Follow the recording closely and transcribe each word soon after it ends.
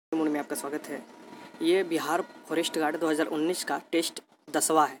आपका स्वागत है। ये बिहार फॉरेस्ट गार्ड 2019 का टेस्ट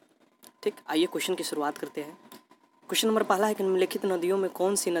 10वां है। ठीक, आइए क्वेश्चन की शुरुआत करते हैं। क्वेश्चन नंबर पहला है कि निम्नलिखित नदियों में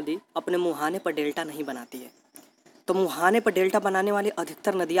कौन सी नदी अपने मुहाने पर डेल्टा नहीं बनाती है। तो मुहाने पर डेल्टा बनाने वाली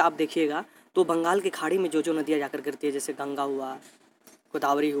अधिकतर नदियाँ आप देखिएगा तो बंगाल की खाड़ी में जो नदियाँ जाकर गिरती है, जैसे गंगा हुआ,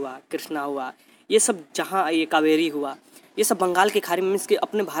 गोदावरी हुआ, कृष्णा हुआ, ये सब, जहाँ ये कावेरी हुआ, ये सब बंगाल की खाड़ी में, मीन्स कि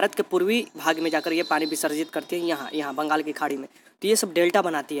अपने भारत के पूर्वी भाग में जाकर ये पानी विसर्जित करती है, यहाँ बंगाल की खाड़ी में। तो ये सब डेल्टा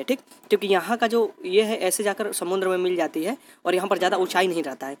बनाती है। ठीक, क्योंकि यहाँ का जो ये है ऐसे जाकर समुद्र में मिल जाती है और यहाँ पर ज़्यादा ऊंचाई नहीं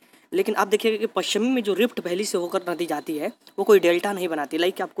रहता है। लेकिन आप देखिएगा कि पश्चिमी में जो रिफ्ट वैली से होकर नदी जाती है वो कोई डेल्टा नहीं बनाती।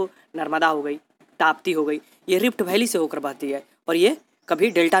 लाइक आपको नर्मदा हो गई, ताप्ती हो गई, ये रिफ्ट वैली से होकर बहती है और ये कभी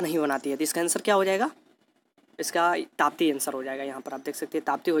डेल्टा नहीं बनाती है। तो इसका आंसर क्या हो जाएगा? इसका ताप्ती आंसर हो जाएगा। यहाँ पर आप देख सकते हैं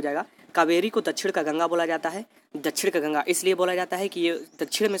ताप्ती हो जाएगा। कावेरी को दक्षिण का गंगा बोला जाता है। दक्षिण का गंगा इसलिए बोला जाता है कि ये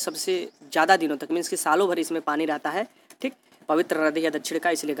दक्षिण में सबसे ज़्यादा दिनों तक, मीन्स कि सालों भर इसमें पानी रहता है। ठीक, पवित्र नदी है दक्षिण का,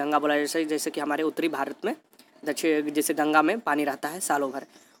 इसलिए गंगा बोला जाता है। जैसे कि हमारे उत्तरी भारत में दक्षिण, जैसे गंगा में पानी रहता है सालों भर।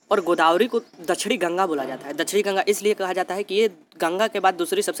 और गोदावरी को दक्षिणी गंगा बोला जाता है। दक्षिणी गंगा इसलिए कहा जाता है कि ये गंगा के बाद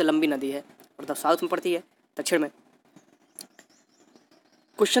दूसरी सबसे लंबी नदी है और साउथ में पड़ती है, दक्षिण में।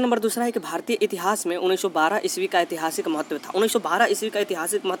 क्वेश्चन नंबर दूसरा है कि भारतीय इतिहास में 1912 ईस्वी का ऐतिहासिक महत्व था। 1912 ईस्वी का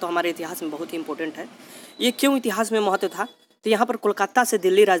ऐतिहासिक महत्व हमारे इतिहास में बहुत ही इंपॉर्टेंट है। ये क्यों इतिहास में महत्व था? तो यहाँ पर कोलकाता से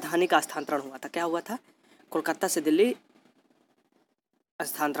दिल्ली राजधानी का स्थानांतरण हुआ था। क्या हुआ था? कोलकाता से दिल्ली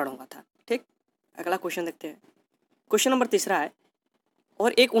स्थानांतरण हुआ था। ठीक, अगला क्वेश्चन देखते हैं। क्वेश्चन नंबर तीसरा है,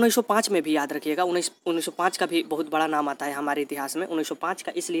 और एक 1905 में भी याद रखिएगा, 1905 का भी बहुत बड़ा नाम आता है हमारे इतिहास में। 1905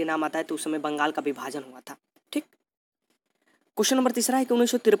 का इसलिए नाम आता है तो उस समय बंगाल का विभाजन हुआ था। ठीक, क्वेश्चन नंबर तीसरा है कि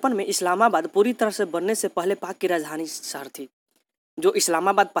 1953 में इस्लामाबाद पूरी तरह से बनने से पहले पाक की राजधानी शहर थी। जो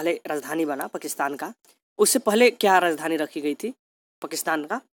इस्लामाबाद पहले राजधानी बना पाकिस्तान का, उससे पहले क्या राजधानी रखी गई थी पाकिस्तान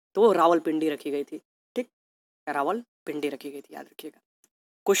का? तो वो रावलपिंडी रखी गई थी। ठीक, रावलपिंडी रखी गई थी, याद रखिएगा।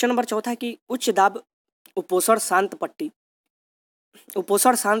 क्वेश्चन नंबर चौथा है कि उच्च दाब उपोषण शांत पट्टी।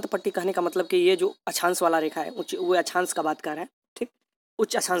 उपोषण शांत पट्टी कहने का मतलब कि ये जो अक्षांश वाला रेखा है, वो अक्षांश का बात कर रहा है। ठीक,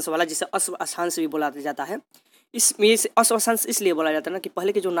 उच्च अक्षांश वाला, जिसे अश्व अक्षांश भी बोला जाता है। इसमें अश्व अक्षांश इसलिए बोला जाता है ना कि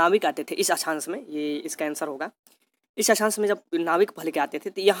पहले के जो नाविक आते थे इस अक्षांश में, ये इसका आंसर होगा। इस अक्षांश में जब नाविक पहले के आते थे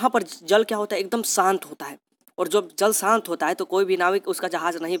तो यहाँ पर जल क्या होता है? एकदम शांत होता है। और जब जल शांत होता है तो कोई भी नाविक उसका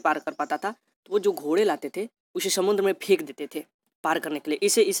जहाज नहीं पार कर पाता था, तो वो जो घोड़े लाते थे उसे समुद्र में फेंक देते थे पार करने के लिए।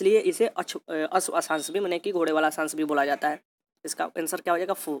 इसलिए इसे अश्व अक्षांश भी, माने कि घोड़े वाला अक्षांश भी बोला जाता है। इसका आंसर क्या हो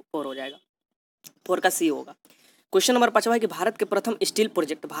जाएगा? 4 हो जाएगा। 4 का सी होगा। क्वेश्चन नंबर 5 है कि भारत के प्रथम स्टील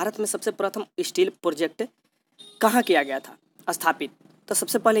प्रोजेक्ट, भारत में सबसे प्रथम स्टील प्रोजेक्ट कहाँ किया गया था स्थापित? तो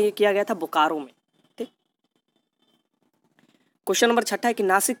सबसे पहले ये किया गया था बोकारो में। ठीक, क्वेश्चन नंबर 6 है कि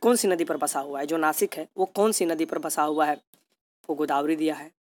नासिक कौन सी नदी पर बसा हुआ है? जो नासिक है वो कौन सी नदी पर बसा हुआ है? वो गोदावरी दिया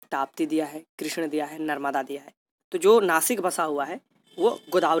है, ताप्ती दिया है, कृष्ण दिया है, नर्मदा दिया है। तो जो नासिक बसा हुआ है वो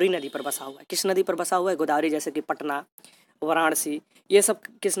गोदावरी नदी पर बसा हुआ है। किस नदी पर बसा हुआ है? गोदावरी। जैसे कि पटना, वाराणसी, ये सब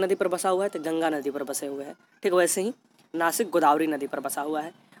किस नदी पर बसा हुआ है? तो गंगा नदी पर बसे हुए हैं। ठीक, वैसे ही नासिक गोदावरी नदी पर बसा हुआ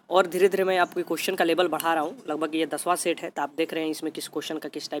है। और धीरे धीरे मैं आपके क्वेश्चन का लेवल बढ़ा रहा हूँ। लगभग ये 10वां सेट है, तो आप देख रहे हैं इसमें किस क्वेश्चन का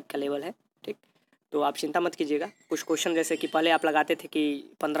किस टाइप का लेवल है। ठीक, तो आप चिंता मत कीजिएगा। कुछ क्वेश्चन जैसे कि पहले आप लगाते थे कि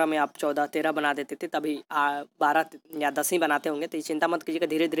 15 में आप 14, 13 बना देते थे, तभी 12 या 10 ही बनाते होंगे। तो ये चिंता मत कीजिएगा,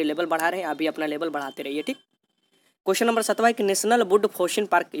 धीरे धीरे लेवल बढ़ा रहे हैं, अभी अपना लेवल बढ़ाते रहिए। ठीक, क्वेश्चन नंबर 7 है कि नेशनल वुड फॉसिन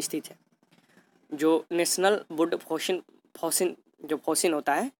पार्क स्थित है। जो नेशनल वुड फॉसिन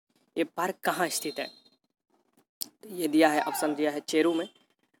होता है, ये पार्क कहाँ स्थित है? ये दिया है, ऑप्शन दिया है चेरू में,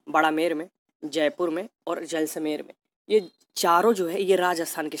 बाड़मेर में, जयपुर में और जैसलमेर में। ये चारों जो है ये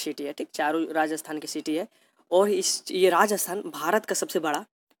राजस्थान की सिटी है। ठीक, चारों राजस्थान की सिटी है। और ये राजस्थान भारत का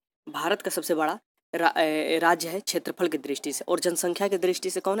सबसे बड़ा राज्य है क्षेत्रफल की दृष्टि से, और जनसंख्या की दृष्टि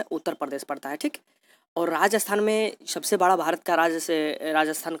से कौन है? उत्तर प्रदेश पड़ता है। ठीक, और राजस्थान में सबसे बड़ा भारत का राज्य से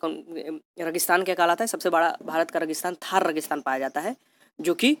राजस्थान का रेगिस्तान क्या कहलाता है? सबसे बड़ा भारत का रेगिस्तान थार रेगिस्तान पाया जाता है,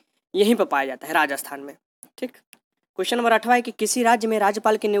 जो कि यहीं पर पाया जाता है, राजस्थान में। ठीक, क्वेश्चन नंबर 8 है कि किसी राज्य में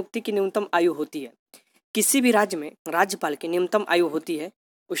राज्यपाल की नियुक्ति की न्यूनतम आयु होती है। किसी भी राज्य में राज्यपाल की न्यूनतम आयु होती है,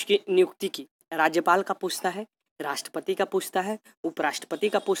 उसकी नियुक्ति की राज्यपाल का पूछता है, राष्ट्रपति का पूछता है, उपराष्ट्रपति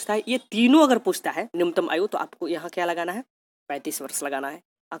का पूछता है। ये तीनों अगर पूछता है न्यूनतम आयु, तो आपको यहाँ क्या लगाना है? 35 वर्ष लगाना है।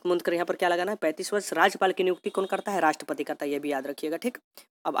 आंख मूंद कर यहाँ पर क्या लगाना है? 35 वर्ष। राज्यपाल की नियुक्ति कौन करता है? राष्ट्रपति करता है, ये भी याद रखिएगा। ठीक,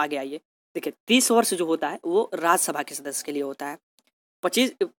 अब आगे आइए। देखिए 30 वर्ष जो होता है वो राज्यसभा के सदस्य के लिए होता है।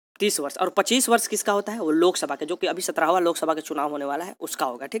 30 वर्ष, और 25 वर्ष किसका होता है? वो लोकसभा के, जो कि अभी 17वां लोकसभा का चुनाव होने वाला है, उसका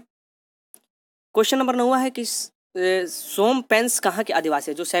होगा। ठीक, क्वेश्चन नंबर 9 है कि सोमपेंस कहाँ के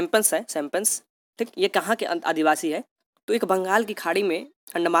आदिवासी है? जो सैम्पेंस है, सैम्पेंस, ठीक, ये कहाँ के आदिवासी है? तो एक बंगाल की खाड़ी में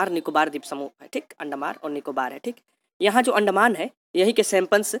अंडमान निकोबार द्वीप समूह है। ठीक, अंडमान और निकोबार है। ठीक, यहाँ जो अंडमान है यही के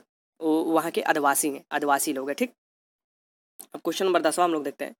सैम्पेंस वहाँ के आदिवासी हैं, आदिवासी लोग हैं। ठीक, अब क्वेश्चन नंबर 10वां हम लोग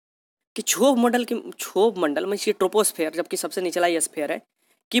देखते हैं। कि क्षोभ मंडल में ये ट्रोपोस्फेयर, जबकि सबसे निचला ये स्फेयर है,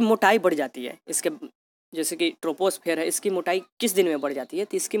 की मोटाई बढ़ जाती है। इसके जैसे कि ट्रोपोस्फेयर है, इसकी मोटाई किस दिन में बढ़ जाती है?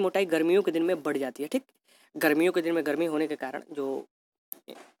 तो इसकी मोटाई गर्मियों के दिन में बढ़ जाती है। ठीक, गर्मियों के दिन में गर्मी होने के कारण जो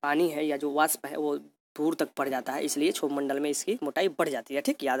पानी है या जो वाष्प है वो दूर तक बढ़ जाता है, इसलिए क्षोभ मंडल में इसकी मोटाई बढ़ जाती है।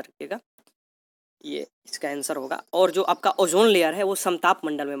 ठीक, याद रखिएगा, ये इसका आंसर होगा। और जो आपका ओजोन लेयर है वो समताप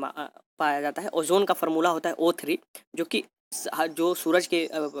मंडल में पाया जाता है। ओजोन का फॉर्मूला होता है O3, जो कि जो सूरज के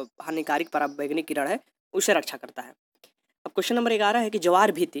हानिकारक पराबैंगनी किरण है उसे रक्षा करता है। अब क्वेश्चन नंबर 11 है कि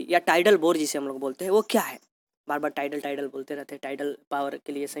ज्वार भीति या टाइडल बोर जिसे हम लोग बोलते हैं वो क्या है? बार बार टाइडल बोलते रहते हैं, टाइडल पावर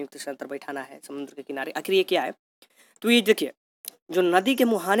के लिए संयुक्त शर्त बैठाना है समुद्र के किनारे, आखिर ये क्या है? तो ये देखिए, जो नदी के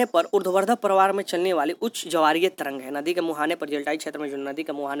मुहाने पर ऊर्ध्वाधर प्रवाह में चलने वाली उच्च ज्वारीय तरंग है। नदी के मुहाने पर, डेल्टाई क्षेत्र में जो नदी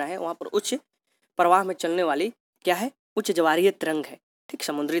का मुहाना है वहाँ पर उच्च प्रवाह में चलने वाली क्या है? उच्च ज्वारीय तरंग है। ठीक,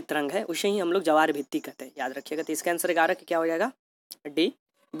 समुद्री तरंग है, उसे ही हम लोग ज्वार भित्ति कहते हैं, याद रखिएगा। तो इसका आंसर 11 क्या हो जाएगा? डी।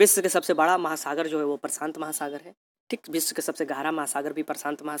 विश्व के सबसे बड़ा महासागर जो है वो प्रशांत महासागर है। ठीक, विश्व के सबसे गहरा महासागर भी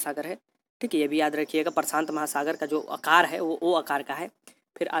प्रशांत महासागर है। ठीक, ये भी याद रखिएगा। प्रशांत महासागर का जो आकार है वो O आकार का है।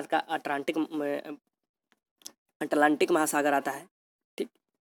 फिर आज का अटलांटिक महासागर आता है। ठीक,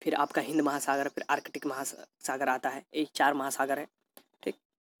 फिर आपका हिंद महासागर, फिर आर्कटिक महासागर आता है। ये 4 महासागर है। ठीक,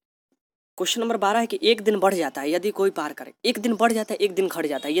 क्वेश्चन नंबर 12 है कि एक दिन बढ़ जाता है यदि कोई पार करे। एक दिन बढ़ जाता है, एक दिन घट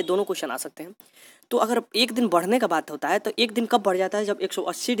जाता है, ये दोनों क्वेश्चन आ सकते हैं। तो अगर एक दिन बढ़ने का बात होता है तो एक दिन कब बढ़ जाता है? जब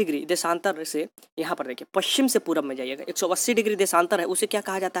 180 डिग्री देशांतर से, यहाँ पर देखिए पश्चिम से पूरब में जाइएगा, 180 डिग्री देशांतर है, उसे क्या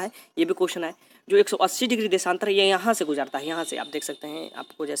कहा जाता है? ये भी क्वेश्चन है। जो 180 डिग्री देशांतर है ये यहाँ से गुजरता है, यहाँ से आप देख सकते हैं,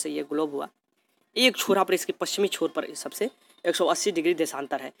 आपको जैसे ये ग्लोब हुआ, एक छोरा पर इसके पश्चिमी छोर पर सबसे 180 डिग्री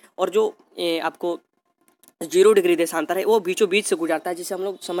देशांतर है, और जो आपको 0 डिग्री देशांतर है वो बीचों बीच से गुजरता है, जिसे हम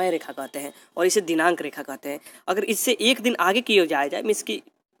लोग समय रेखा कहते हैं और इसे दिनांक रेखा कहते हैं। अगर इससे एक दिन आगे की ओर जाया जाए, मीन्स की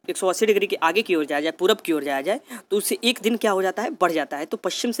 180 डिग्री के आगे की ओर जाया जाए, पूरब की ओर जाया जाए, तो उससे एक दिन क्या हो जाता है? बढ़ जाता है। तो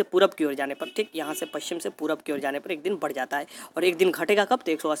पश्चिम से पूरब की ओर जाने पर, ठीक, यहाँ से पश्चिम से पूरब की ओर जाने पर एक दिन बढ़ जाता है। और एक दिन घटेगा कब?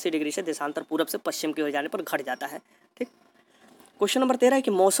 तो 180 डिग्री से देशांतर पूरब से पश्चिम की ओर जाने पर घट जाता है। ठीक, क्वेश्चन नंबर 13 है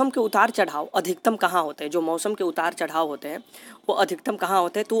कि मौसम के उतार चढ़ाव अधिकतम कहाँ होते हैं? जो मौसम के उतार चढ़ाव होते हैं वो अधिकतम कहाँ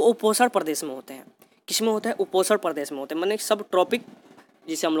होते हैं? तो वो उपोष्ण प्रदेश में होते हैं। किस में होता है? उपोष्ण प्रदेश में होते हैं, माने सब ट्रॉपिक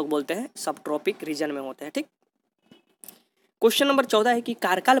जिसे हम लोग बोलते हैं, सब ट्रॉपिक रीजन में होते हैं। ठीक, क्वेश्चन नंबर 14 है कि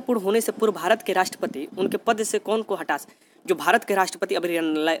कार्यकाल पूर्ण होने से पूर्व भारत के राष्ट्रपति उनके पद से कौन को हटा? जो भारत के राष्ट्रपति अभी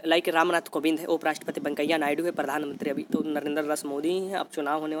लाइक रामनाथ कोविंद है, उपराष्ट्रपति वेंकैया नायडू है, प्रधानमंत्री अभी तो नरेंद्र दास मोदी ही है। अब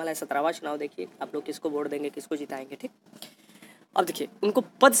चुनाव होने वाला है, 17वां चुनाव, देखिए आप लोग किसको वोट देंगे, किसको जिताएंगे। ठीक, अब देखिए उनको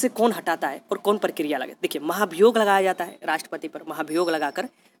पद से कौन हटाता है और कौन प्रक्रिया लगे। देखिए महाभियोग लगाया जाता है राष्ट्रपति पर, महाभियोग लगाकर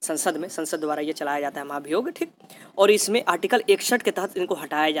संसद द्वारा ये चलाया जाता है महाभियोग। ठीक, और इसमें आर्टिकल 61 के तहत इनको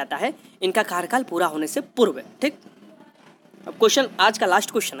हटाया जाता है, इनका कार्यकाल पूरा होने से पूर्व। ठीक, अब क्वेश्चन आज का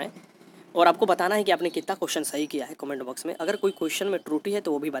लास्ट क्वेश्चन है और आपको बताना है कि आपने कितना क्वेश्चन सही किया है कमेंट बॉक्स में। अगर कोई क्वेश्चन में त्रुटि है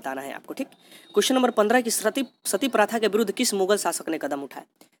तो वो भी बताना है आपको। ठीक, क्वेश्चन नंबर 15 की सती प्रथा के विरुद्ध किस मुगल शासक ने कदम उठाए?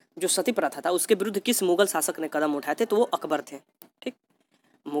 जो सती प्रथा था उसके विरुद्ध किस मुगल शासक ने कदम उठाए थे? तो वो अकबर थे। ठीक,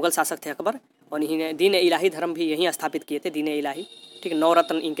 मुगल शासक थे अकबर, और इन्हीं ने दीन इलाही धर्म भी यहीं स्थापित किए थे, दीन इलाही। ठीक, 9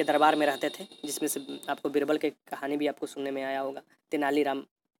 रत्न इनके दरबार में रहते थे, जिसमें से आपको बीरबल की कहानी भी आपको सुनने में आया होगा, तेनालीराम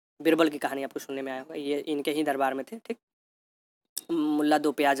बीरबल की कहानी आपको सुनने में आया होगा, ये इनके ही दरबार में थे। ठीक, मुल्ला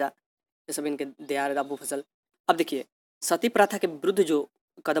दो प्याजा, ये सब इनके दियार अबू फसल। अब देखिए सती प्रथा के विरुद्ध जो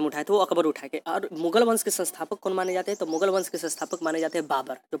कदम उठाए थे वो अकबर उठाए थे। और मुगल वंश के संस्थापक कौन माने जाते हैं? तो मुगल वंश के संस्थापक माने जाते हैं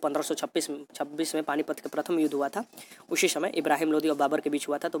बाबर, जो 1526 में पानीपत के प्रथम युद्ध हुआ था, उसी समय इब्राहिम लोदी और बाबर के बीच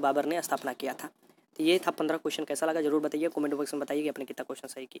हुआ था, तो बाबर ने स्थापना किया था। तो ये था 15 क्वेश्चन। कैसा लगा जरूर बताइए, कमेंट बॉक्स में बताइए कि आपने कितना क्वेश्चन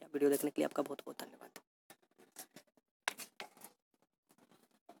सही किया। वीडियो देखने के लिए आपका बहुत बहुत धन्यवाद।